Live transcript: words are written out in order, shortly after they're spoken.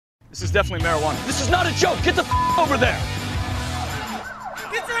This is definitely marijuana. This is not a joke. Get the over there.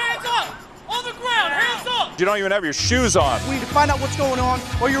 Get your hands up! On the ground, hands up! You don't even have your shoes on. We need to find out what's going on,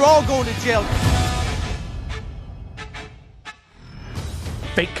 or you're all going to jail.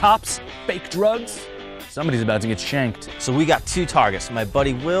 Fake cops, fake drugs. Somebody's about to get shanked. So we got two targets, my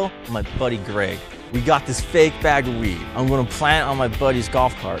buddy Will and my buddy Greg. We got this fake bag of weed. I'm gonna plant it on my buddy's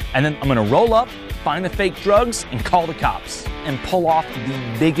golf cart. And then I'm gonna roll up, find the fake drugs, and call the cops. And pull off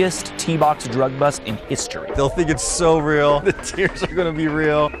the biggest T-box drug bust in history. They'll think it's so real. The tears are gonna be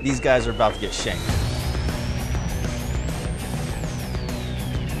real. These guys are about to get shanked.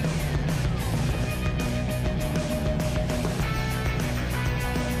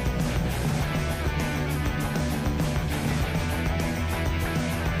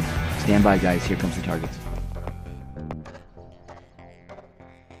 Stand by, guys. Here comes the targets.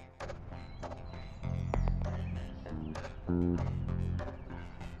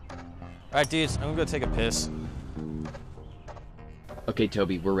 All right, dudes, I'm gonna go take a piss. Okay,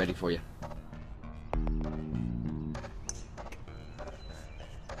 Toby, we're ready for you.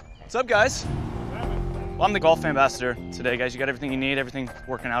 What's up, guys? Well, I'm the golf ambassador today, guys. You got everything you need? Everything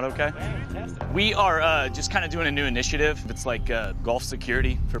working out okay? We are just kind of doing a new initiative. It's like golf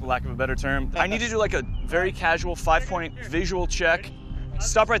security, for lack of a better term. I need to do like a very casual 5-point visual check.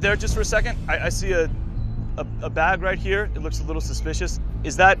 Stop right there just for a second. I see a bag right here. It looks a little suspicious.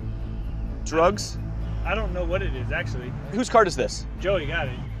 Is that drugs? I don't know what it is, actually. Whose card is this? Joey got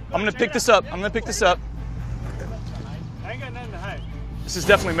it. I'm gonna pick this up. I I ain't got nothing to hide. This is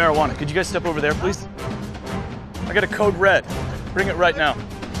definitely marijuana. Could you guys step over there, please? I got a code red. Bring it right now.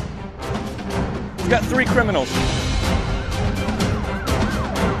 We've got 3 criminals.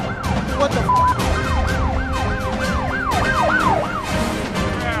 What the f?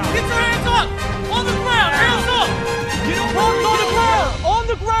 Get your hands up! On the ground, hands up! Get over Palms on the ground! On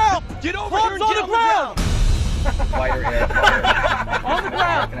the ground! Get over here and Palms get on the ground! On the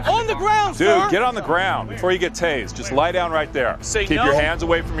ground! On the ground, sir! Dude, get on the ground before you get tased. Just lie down right there. Say Keep no. your hands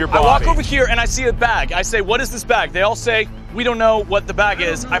away from your I body. walk over here and I see a bag. I say, what is this bag? They all say, we don't know what the bag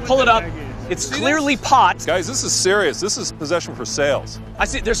is. I pull it up. It's clearly pot. Guys, this is serious. This is possession for sales. I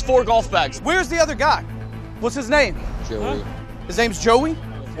see there's 4 golf bags. Where's the other guy? What's his name? Joey. His name's Joey?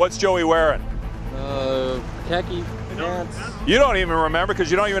 What's Joey wearing? Khaki pants. You don't even remember because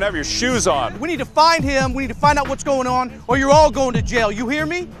you don't even have your shoes on. We need to find him. We need to find out what's going on, or you're all going to jail. You hear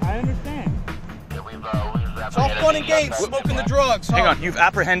me? I understand. It's all fun and games, smoking the drugs. Hang on, you've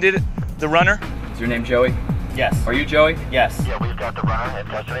apprehended the runner? Is your name Joey? Yes. Are you Joey? Yes. Yeah, we've got the runner in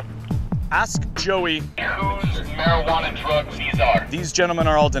custody. Ask Joey. Whose marijuana drugs these are? These gentlemen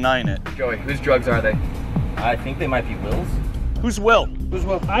are all denying it. Joey, whose drugs are they? I think they might be Will's. Who's Will?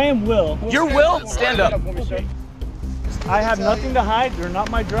 I am Will. You're Will? Stand up. I have nothing to hide. They're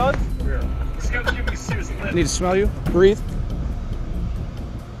not my drugs. I need to smell you. Breathe.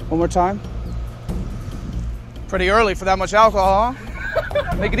 One more time. Pretty early for that much alcohol,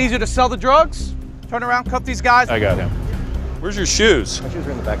 huh? Make it easier to sell the drugs. Turn around, cuff these guys. I got him. Where's your shoes? My shoes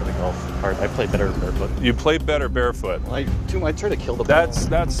are in the back of the golf cart. I play better barefoot. You play better barefoot. I try to kill the ball.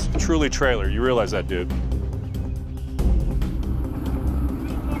 That's truly trailer. You realize that, dude.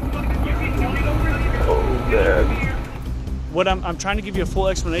 What I'm trying to give you a full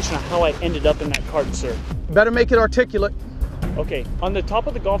explanation of how I ended up in that cart, sir. Better make it articulate. Okay, on the top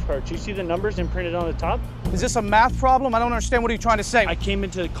of the golf cart, you see the numbers imprinted on the top? Is this a math problem? I don't understand. What are you trying to say? I came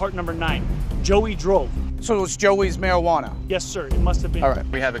into cart number 9. Joey drove. So it was Joey's marijuana. Yes, sir. It must have been. All right.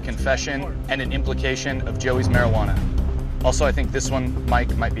 We have a confession and an implication of Joey's marijuana. Also, I think this one,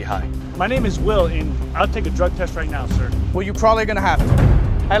 Mike, might be high. My name is Will, and I'll take a drug test right now, sir. Well, you're probably going to have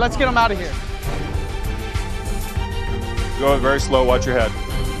to. Hey, let's get him out of here. Go very slow. Watch your head.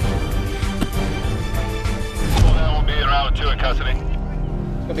 Well, we'll be in round 2 in custody. It's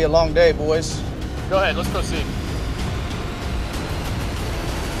going to be a long day, boys. Go ahead, let's proceed.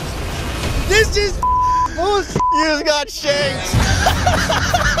 This is bullshit. You just got shanked.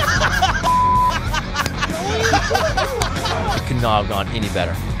 Could not have gone any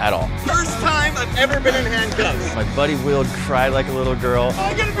better at all. First time I've ever been in handcuffs. My buddy Will cried like a little girl.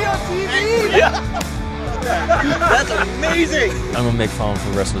 I'm going to be on TV. Yeah. That's amazing. I'm gonna make fun of him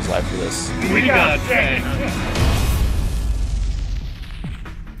for the rest of his life for this. We got shanked.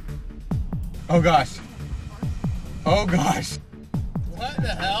 Oh, gosh. Oh, gosh. What the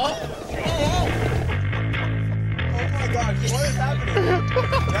hell? Oh, my gosh. What is happening?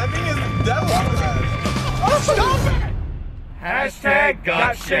 That thing is devil's. Oh, stop it! Hashtag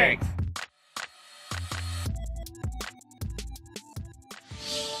got shanked.